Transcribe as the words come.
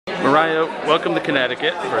Moriah, welcome to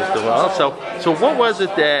Connecticut, first of all. So what was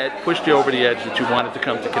it that pushed you over the edge that you wanted to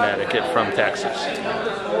come to Connecticut from Texas?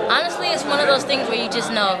 Honestly, it's one of those things where you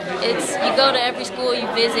just know. You go to every school you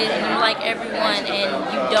visit and you like everyone and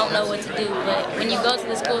you don't know what to do. But when you go to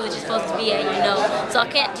the school that you're supposed to be at, you know. So I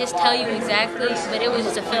can't just tell you exactly, but it was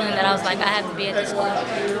just a feeling that I was like, I have to be at this school.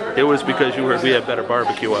 It was because you heard we had better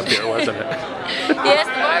barbecue up here, wasn't it? Yes,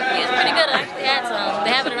 the barbecue is pretty good. I actually had some.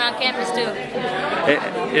 They have it around campus too.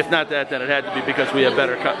 If not that, then it had to be because we have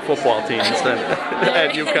better football teams than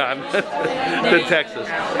at UConn than Texas.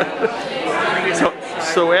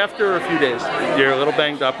 So after a few days, you're a little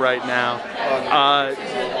banged up right now.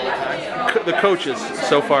 The coaches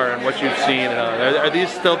so far and what you've seen, are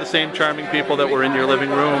these still the same charming people that were in your living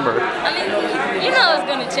room? Or? I mean, you know it's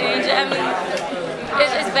going to change. I mean,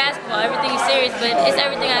 it's basketball, everything is serious, but it's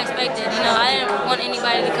everything I expected. You know, I didn't want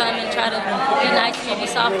anybody to come and try to be nice to me, be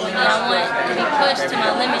soft with me. I want to be pushed to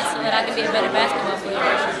my limits so that I can be a better basketball player.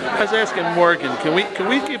 I was asking Morgan, can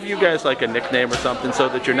we give you guys like a nickname or something so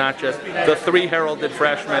that you're not just the three heralded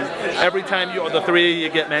freshmen? Every time the three of you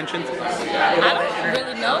get mentioned? I don't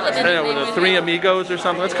really know what the nickname is. The three amigos or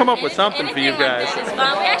something? Let's come up with something for you guys. Like that is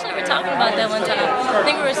fine. We actually were talking about that one time. I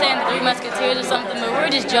think we were saying the Three Musketeers or something, but we were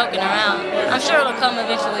just joking around. I'm sure it'll come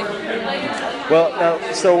eventually. Well,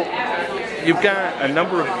 now, so you've got a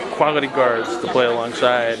number of quality guards to play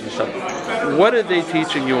alongside and stuff. What are they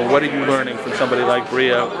teaching you, and what are you learning from somebody like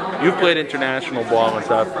Bria? You've played international ball and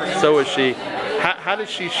stuff. So has she. How does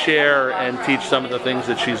she share and teach some of the things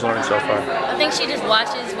that she's learned so far? I think she just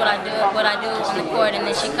watches what I do on the court, and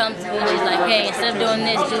then she comes to me and she's like, hey, instead of doing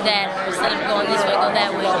this, do that, or instead of going this way, go that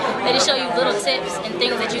way. They just show you little tips and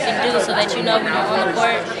things that you can do so that you know when you're on the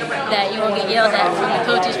court that you won't get yelled at from the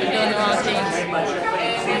coaches for doing the wrong things.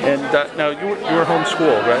 And now you were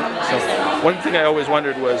homeschooled, right? So one thing I always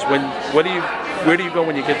wondered was where do you go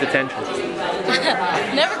when you get detention?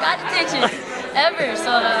 Never got detention. Ever, so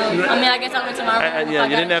I mean, I guess I went to my room. Yeah,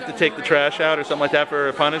 you didn't have to take the trash out or something like that for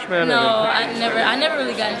a punishment? No, I never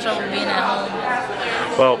really got in trouble being at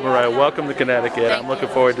home. Well, Moriah, welcome to Connecticut. I'm looking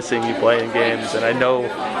forward to seeing you play in games, and I know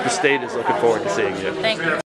the state is looking forward to seeing you. Thank you.